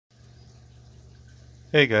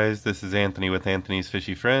Hey guys, this is Anthony with Anthony's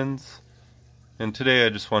Fishy Friends, and today I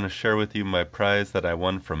just want to share with you my prize that I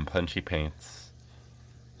won from PunchiePaints.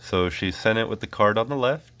 So she sent it with the card on the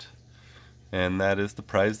left, and that is the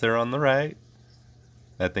prize there on the right.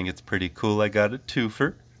 I think it's pretty cool. I got a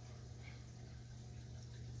twofer.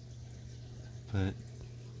 But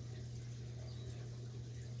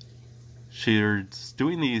she's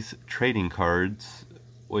doing these trading cards,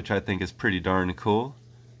 which I think is pretty darn cool.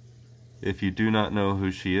 If you do not know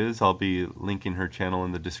who she is, I'll be linking her channel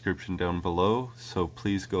in the description down below, so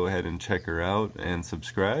please go ahead and check her out and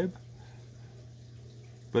subscribe.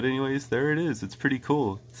 But anyways, there it is. It's pretty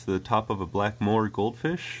cool. It's the top of a black moor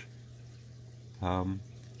goldfish. I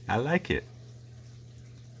like it.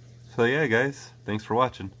 So yeah guys, thanks for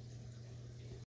watching.